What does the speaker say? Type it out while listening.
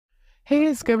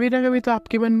Guys, कभी ना कभी तो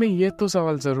आपके मन में ये तो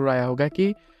सवाल जरूर आया होगा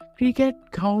कि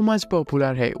क्रिकेट हाउ मच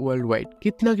पॉपुलर है वर्ल्ड वाइड,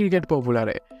 कितना क्रिकेट पॉपुलर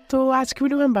है। तो आज की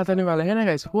वीडियो में हम बताने वाले हैं ना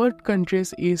guys, what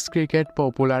countries is cricket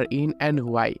popular in and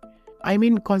why. I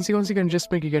mean कौन सी कंट्रीज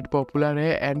में क्रिकेट पॉपुलर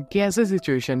है एंड कैसे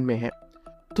सिचुएशन में है।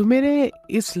 तो मेरे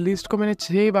इस लिस्ट को मैंने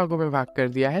 6 भागों में भाग कर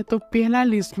दिया है। तो पहला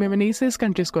लिस्ट में मैंने इस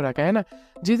कंट्रीज को रखा है ना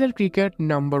जिधर क्रिकेट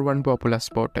नंबर 1 पॉपुलर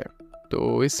स्पोर्ट है।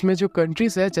 तो इसमें जो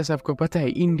कंट्रीज है, जैसे आपको पता है,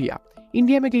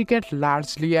 इंडिया में क्रिकेट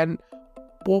लार्जली एंड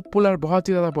पॉपुलर, बहुत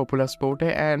ही ज़्यादा पॉपुलर स्पोर्ट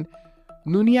है। एंड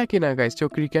दुनिया के ना गाइस जो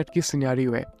क्रिकेट की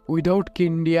सिनेरियो है, विदाउट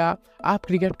इंडिया आप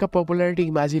क्रिकेट का पॉपुलैरिटी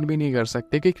इमेजिन भी नहीं कर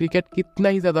सकते कि क्रिकेट कितना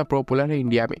ही ज़्यादा पॉपुलर है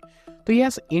इंडिया में। तो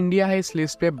यस, इंडिया है इस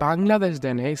लिस्ट पे, बांग्लादेश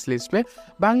देन है इस लिस्ट में।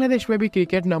 बांग्लादेश में भी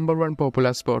क्रिकेट नंबर 1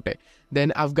 पॉपुलर स्पोर्ट है। देन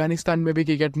अफगानिस्तान में भी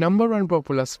क्रिकेट नंबर 1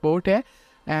 पॉपुलर स्पोर्ट है।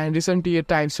 एंड रिसेंट ये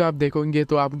टाइम्स में आप देखोगे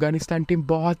तो अफगानिस्तान टीम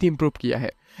बहुत ही इंप्रूव किया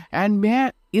है। एंड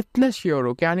मैं इतना श्योर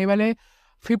हूँ कि आने वाले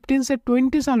 15 से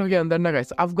 20 सालों के अंदर ना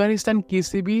गाइस अफगानिस्तान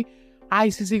किसी भी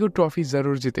आईसीसी को ट्रॉफी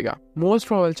जरूर जीतेगा। मोस्ट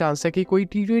प्रोबेबल चांस है कि कोई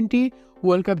T20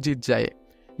 वर्ल्ड कप जीत जाए।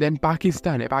 देन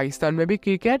पाकिस्तान है, पाकिस्तान में भी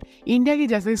क्रिकेट इंडिया की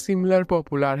जैसे सिमिलर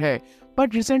पॉपुलर है।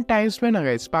 बट रिसेंट टाइम्स में ना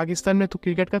गाइस पाकिस्तान में तो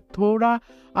क्रिकेट का थोड़ा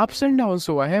अप्स एंड डाउन्स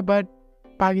हुआ है, बट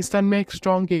पाकिस्तान में एक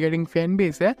स्ट्रॉन्ग क्रिकेटिंग फैन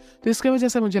बेस है। तो इसके वजह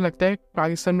से मुझे लगता है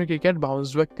पाकिस्तान में क्रिकेट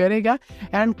बाउंस बैक करेगा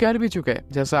एंड कर भी चुके हैं,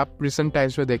 जैसा आप रिसेंट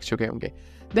टाइम्स में देख चुके होंगे।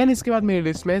 देन इसके बाद मेरी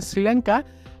लिस्ट में श्रीलंका।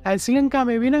 श्रीलंका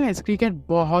में भी ना क्रिकेट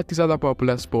बहुत ही ज़्यादा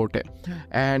पॉपुलर स्पोर्ट है।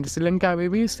 एंड श्रीलंका में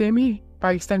भी सेम ही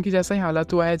पाकिस्तान की जैसा ही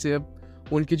हालत हुआ है, जब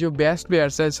उनकी जो बेस्ट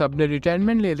प्लेयर्स है सब ने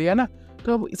रिटायरमेंट ले लिया ना,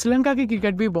 तो श्रीलंका की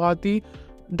क्रिकेट भी बहुत ही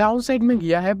डाउन साइड में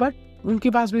गया है। बट उनके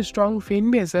पास भी स्ट्रॉन्ग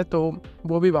फैन बेस है, तो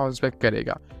वो भी बाउंस बैक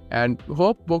करेगा एंड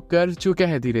होप वो कर चुके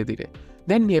हैं धीरे धीरे।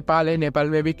 देन नेपाल है, नेपाल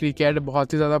में भी क्रिकेट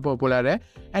बहुत ही ज़्यादा पॉपुलर है।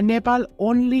 एंड नेपाल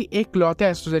ओनली एक लौता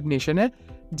एसोसिएट नेशन है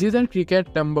जिधर क्रिकेट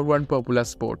नंबर 1 पॉपुलर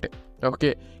स्पोर्ट है।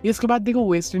 ओके, इसके बाद देखो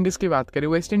वेस्ट इंडीज़ की बात करें।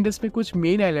 वेस्ट इंडीज़ में कुछ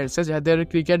मेन आइलैंड्स है जिधर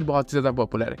क्रिकेट बहुत ही ज़्यादा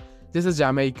पॉपुलर है, जैसे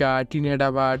जामैका,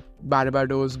 ट्रिनिडाद,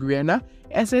 बारबाडोस, गुयाना।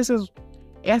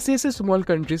 ऐसे स्मॉल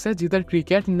कंट्रीज है जिधर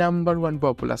क्रिकेट नंबर 1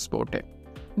 पॉपुलर स्पोर्ट है।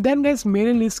 देन गाइस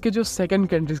मेरे लिस्ट के जो सेकंड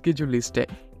कंट्रीज की जो लिस्ट है,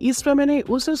 इसमें मैंने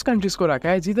उस कंट्रीज को रखा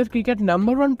है जिधर क्रिकेट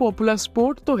नंबर 1 पॉपुलर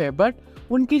स्पोर्ट तो है, बट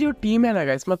उनकी जो टीम है ना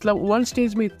गाइस, मतलब वर्ल्ड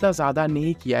स्टेज में इतना ज़्यादा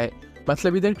नहीं किया है।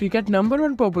 मतलब इधर क्रिकेट नंबर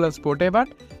 1 पॉपुलर स्पोर्ट है, बट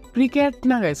क्रिकेट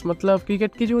ना गाइस, मतलब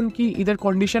क्रिकेट की जो उनकी इधर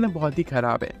कंडीशन है बहुत ही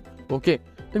खराब है। ओके,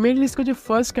 तो मेरी लिस्ट का जो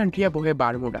फर्स्ट कंट्री है वो है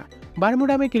बारमूडा।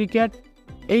 बारमूडा में क्रिकेट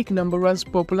एक नंबर 1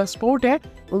 पॉपुलर स्पोर्ट है।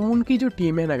 उनकी जो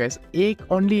टीम है ना गाइस,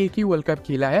 ओनली एक ही वर्ल्ड कप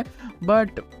खेला है,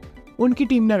 बट उनकी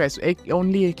टीम ना गाइस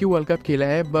ओनली एक ही वर्ल्ड कप खेला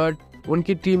है, बट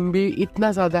उनकी टीम भी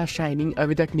इतना ज़्यादा शाइनिंग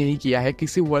अभी तक नहीं किया है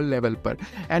किसी वर्ल्ड लेवल पर।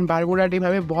 एंड बारमूडा टीम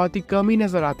हमें बहुत ही कम ही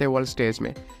नज़र आते हैं वर्ल्ड स्टेज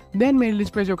में। देन मेरी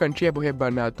लिस्ट पे जो कंट्री है वो है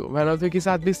वनातु के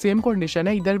साथ भी सेम कंडीशन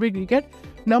है। इधर भी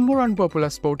क्रिकेट नंबर 1 पॉपुलर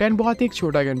स्पोर्ट है एंड बहुत ही एक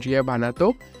छोटा कंट्री है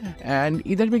वनातु। एंड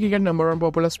इधर भी क्रिकेट नंबर 1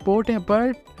 पॉपुलर स्पोर्ट है,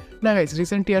 बट ना गाइस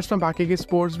रिसेंट ईयर्स में बाकी के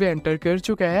स्पोर्ट्स भी एंटर कर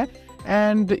चुका है।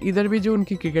 एंड इधर भी जो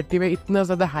उनकी क्रिकेट टीम है इतना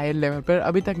ज़्यादा हायर लेवल पर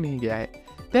अभी तक नहीं गया है।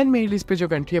 देन मेरी लिस्ट पे जो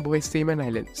कंट्री है वो है सेमन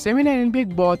आइलैंड। सेमन आइलैंड भी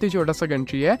एक बहुत ही छोटा सा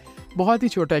कंट्री है, बहुत ही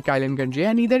छोटा एक आइलैंड कंट्री है।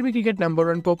 एंड इधर भी क्रिकेट नंबर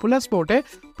 1 पॉपुलर स्पोर्ट है,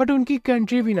 बट उनकी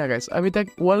कंट्री भी ना गाइस अभी तक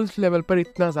वर्ल्ड लेवल पर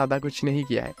इतना ज़्यादा कुछ नहीं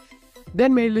किया है।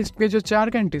 देन मेरी लिस्ट पे जो 4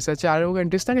 कंट्रीज है, चारों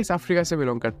कंट्रीज ना गाइस अफ्रीका से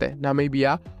बिलोंग करते हैं।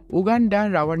 Namibia, Uganda,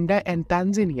 Rwanda and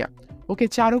Tanzania. Okay,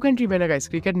 चारों कंट्री में ना गाइस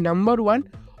क्रिकेट नंबर 1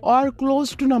 और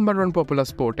close to number 1 popular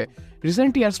sport है।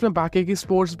 रिसेंट ईयर्स में बाकी की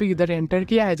स्पोर्ट्स भी इधर एंटर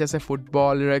किया है, जैसे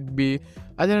football, rugby,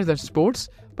 other sports,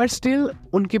 but still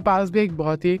उनके पास भी एक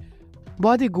बहुत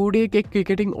ही गुड एक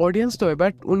क्रिकेटिंग ऑडियंस तो है,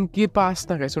 बट उनके पास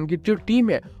ना गाइस उनकी जो टीम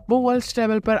है वो वर्ल्ड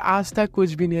लेवल पर आज तक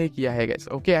कुछ भी नहीं किया है गाइस।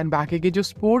 ओके, एंड बाकी की जो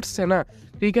स्पोर्ट्स है ना,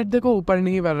 क्रिकेट देखो ऊपर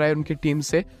नहीं बढ़ रहा है उनकी टीम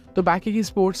से, तो बाकी की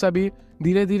स्पोर्ट्स अभी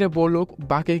धीरे धीरे वो लोग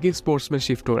बाकी की स्पोर्ट्स में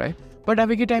शिफ्ट हो रहा है। बट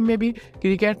अभी के टाइम में भी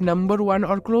क्रिकेट नंबर 1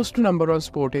 और क्लोज टू नंबर 1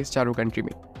 स्पोर्ट है इस चारों कंट्री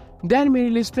में। देन मेरी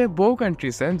लिस्ट में वो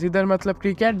कंट्रीज हैं जिधर मतलब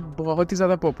क्रिकेट बहुत ही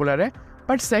ज़्यादा पॉपुलर है,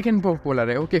 बट सेकंड पॉपुलर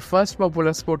है। ओके, फर्स्ट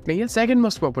पॉपुलर स्पोर्ट नहीं है, सेकंड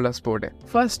मोस्ट पॉपुलर स्पोर्ट है।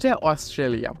 फर्स्ट है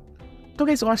ऑस्ट्रेलिया। तो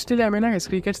गाइस ऑस्ट्रेलिया में ना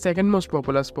cricket second most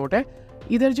popular sport है।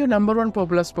 इधर जो नंबर 1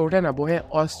 पॉपुलर स्पोर्ट है ना वो है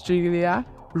ऑस्ट्रेलिया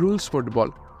रूल्स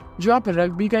फुटबॉल, जो आप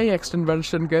रग्बी का ही एक्सटेंड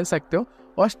वर्जन कह सकते हो।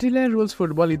 ऑस्ट्रेलिया रूल्स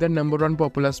फुटबॉल इधर नंबर 1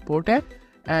 पॉपुलर स्पोर्ट है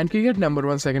and cricket number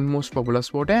 1 second most popular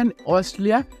sport है। एंड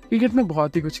ऑस्ट्रेलिया क्रिकेट में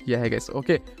बहुत ही कुछ किया है गाइस।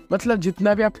 ओके, मतलब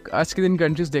जितना भी आप आज के दिन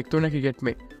कंट्रीज देखते हो ना क्रिकेट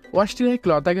में, ऑस्ट्रेलिया एक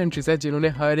लौता कंट्रीज है जिन्होंने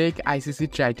हर एक आईसीसी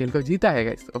टाइटल को जीता है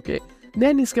गाइस। ओके,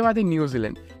 देन इसके बाद है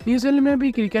न्यूजीलैंड में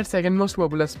भी cricket second most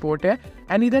popular sport है।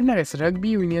 एंड इधर ना गाइस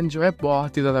रग्बी यूनियन जो है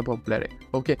बहुत ही ज़्यादा पॉपुलर है।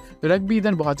 ओके, रग्बी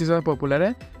इधर बहुत ही ज़्यादा पॉपुलर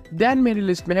है। देन मेरी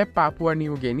लिस्ट में है Papua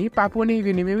New Guinea. Papua New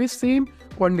Guinea में भी सेम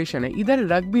कंडीशन है, इधर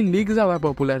रग्बी लीग ज़्यादा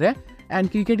पॉपुलर है एंड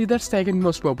क्रिकेट इधर सेकंड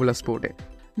मोस्ट पॉपुलर स्पोर्ट है।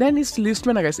 देन इस लिस्ट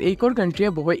में ना गाइस एक और कंट्री है,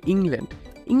 वो है इंग्लैंड।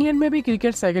 इंग्लैंड में भी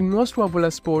cricket second most popular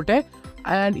sport है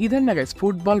एंड इधर ना गाइस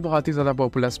फुटबॉल बहुत ही ज़्यादा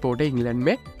पॉपुलर स्पोर्ट है इंग्लैंड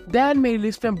में। देन मेरी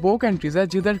लिस्ट में वो कंट्रीज है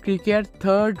जिधर cricket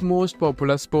third most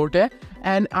popular sport है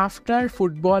and after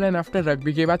football and after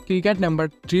rugby के बाद क्रिकेट नंबर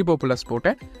 3 पॉपुलर स्पोर्ट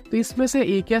है। तो इसमें से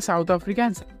एक है साउथ अफ्रीका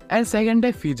एंड सेकंड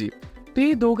है फिजी। तो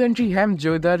ये दो कंट्री हैं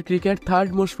जो इधर cricket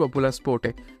third most popular sport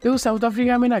है। तो साउथ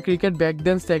अफ्रीका में ना cricket back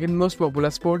then second most popular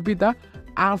sport भी था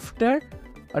आफ्टर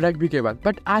रग्बी के बाद,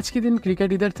 बट आज के दिन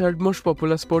क्रिकेट इधर थर्ड मोस्ट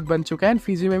पॉपुलर स्पोर्ट बन चुका है एंड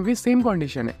फिजी में भी सेम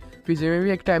कंडीशन है। फिजी में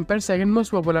भी एक टाइम पर सेकंड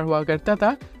मोस्ट पॉपुलर हुआ करता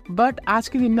था, बट आज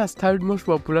के दिन ना थर्ड मोस्ट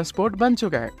पॉपुलर स्पोर्ट बन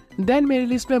चुका है। देन मेरी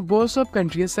लिस्ट में वो सब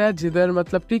कंट्रीज है जिधर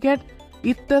मतलब क्रिकेट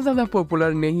इतना ज़्यादा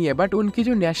पॉपुलर नहीं है, बट उनकी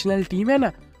जो नेशनल टीम है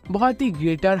ना बहुत ही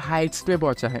ग्रेटर हाइट्स पे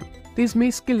पहुंचा है। तो इसमें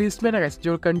इसकी लिस्ट में ना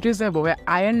जो कंट्रीज है वो है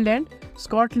Ireland,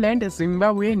 Scotland,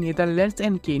 Zimbabwe, Netherlands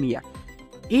and Kenya.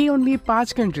 ये ओनली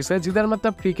 5 कंट्रीज है जिधर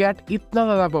मतलब क्रिकेट इतना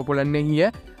ज़्यादा पॉपुलर नहीं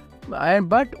है,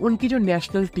 बट उनकी जो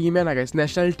नेशनल टीम है ना गाइस,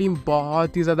 नेशनल टीम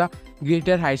बहुत ही ज़्यादा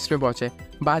ग्रेटर हाइट्स पे पहुंचे।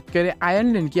 बात करें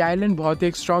आयरलैंड की, आयरलैंड बहुत ही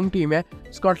एक स्ट्रॉन्ग टीम है।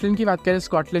 स्कॉटलैंड की बात करें,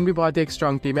 स्कॉटलैंड भी बहुत ही एक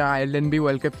स्ट्रॉन्ग टीम है। आयरलैंड भी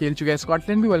वर्ल्ड कप खेल चुके हैं,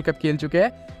 स्कॉटलैंड भी वर्ल्ड कप खेल चुके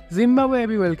हैं, जिम्बाब्वे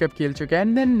भी वर्ल्ड कप खेल चुके हैं।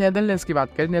 एंड देन नेदरलैंड्स की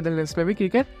बात करें, नेदरलैंड्स में भी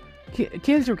क्रिकेट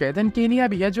खेल चुके हैं। देन केनिया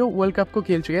भी है जो वर्ल्ड कप को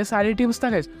खेल चुके हैं। सारी टीम्स ना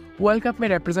गाइस वर्ल्ड कप में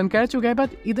रिप्रेजेंट कर चुके हैं, बट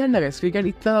इधर ना गाइस क्रिकेट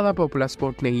इतना ज़्यादा पॉपुलर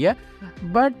स्पोर्ट नहीं है।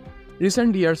 बट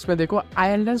रिसेंट ईयर्स में देखो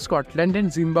आयरलैंड, स्कॉटलैंड एंड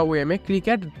जिम्बाब्वे में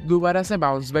क्रिकेट दोबारा से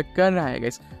बाउंस बैक कर रहा है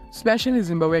गाइस। स्पेशली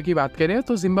जिम्बाब्वे की बात करें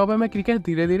तो जिम्बाब्वे में क्रिकेट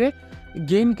धीरे धीरे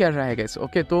गेन कर रहा है गाइस।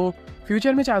 ओके, तो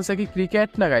फ्यूचर में चांस है कि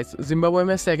क्रिकेट ना गाइस जिम्बाब्वे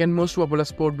में सेकंड मोस्ट पॉपुलर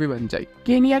स्पोर्ट भी बन जाए।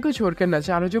 केनिया को छोड़कर ना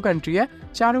चारों जो कंट्री है,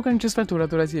 चारों कंट्रीज पर थोड़ा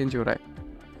थोड़ा चेंज हो रहा है।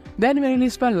 देन मेरी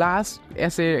लिस्ट पर लास्ट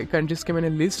ऐसे कंट्रीज के मैंने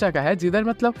लिस्ट रखा है जिधर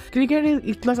मतलब क्रिकेट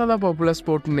इतना ज़्यादा पॉपुलर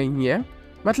स्पोर्ट नहीं है,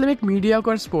 मतलब एक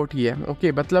मीडियोकर स्पोर्ट ही है।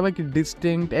 ओके, मतलब एक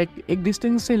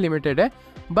डिस्टिंक्ट से लिमिटेड है,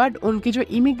 बट उनकी जो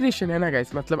इमिग्रेशन है ना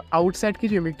गाइस, मतलब आउटसाइड की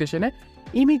जो इमिग्रेशन है,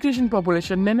 इमिग्रेशन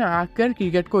पॉपुलेशन ने ना आकर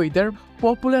क्रिकेट को इधर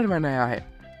पॉपुलर बनाया है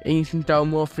in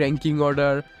term of ranking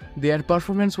order, their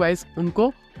performance wise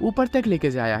उनको ऊपर तक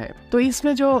लेके जाया है। तो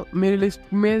इसमें जो मेरी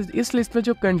लिस्ट में, इस लिस्ट में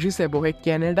जो कंट्रीज है वो है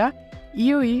Canada,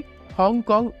 UAE,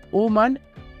 Hong Kong, Oman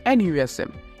and USA.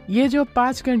 ये जो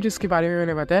 5 कंट्रीज के बारे में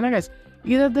मैंने बताया ना गाइस,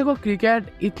 इधर देखो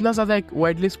क्रिकेट इतना ज़्यादा एक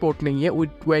वाइडली स्पोर्ट नहीं है,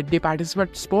 वाइडली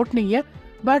पार्टिसिपेट स्पोर्ट नहीं है,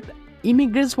 बट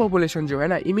इमिग्रेंट्स पॉपुलेशन जो है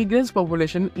ना, इमिग्रेंट्स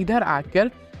पॉपुलेशन इधर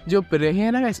आकर जो रहे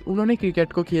हैं ना गाइस, उन्होंने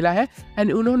क्रिकेट को खेला है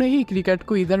एंड उन्होंने ही क्रिकेट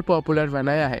को इधर पॉपुलर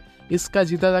बनाया है। इसका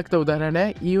जीता तक उदाहरण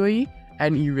है यूएई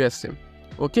एंड यूएसए।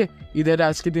 ओके, इधर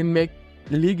आज के दिन में एक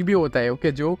लीग भी होता है।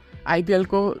 ओके, जो आईपीएल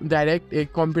को डायरेक्ट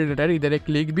एक कॉम्पिटिटर, इधर एक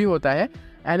लीग भी होता है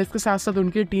एंड इसके साथ साथ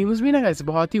उनकी टीम्स भी ना गाइस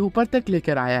बहुत ही ऊपर तक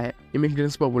लेकर आया है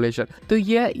इमिग्रेंट्स पॉपुलेशन। तो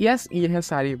ये है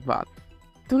सारी बात।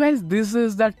 तो guys this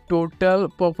is the total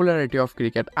popularity of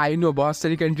cricket. I know बहुत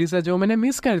सारी कंट्रीज है जो मैंने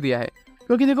मिस कर दिया है,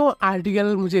 क्योंकि देखो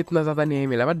आर्टिकल मुझे इतना ज़्यादा नहीं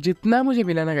मिला, बट जितना मुझे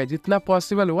मिला ना गाइस, जितना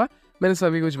पॉसिबल हुआ मैंने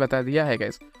सभी कुछ बता दिया है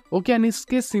गाइस। ओके, एंड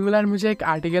इसके सिमिलर मुझे एक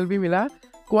आर्टिकल भी मिला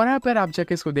कोरा पर, आप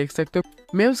जाके इसको देख सकते हो,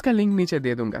 मैं उसका लिंक नीचे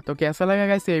दे दूंगा। तो कैसा लगा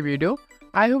गाइस ये वीडियो?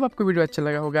 आई होप आपको वीडियो अच्छा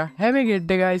लगा होगा। Have a great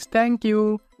day guys, thank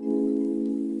you.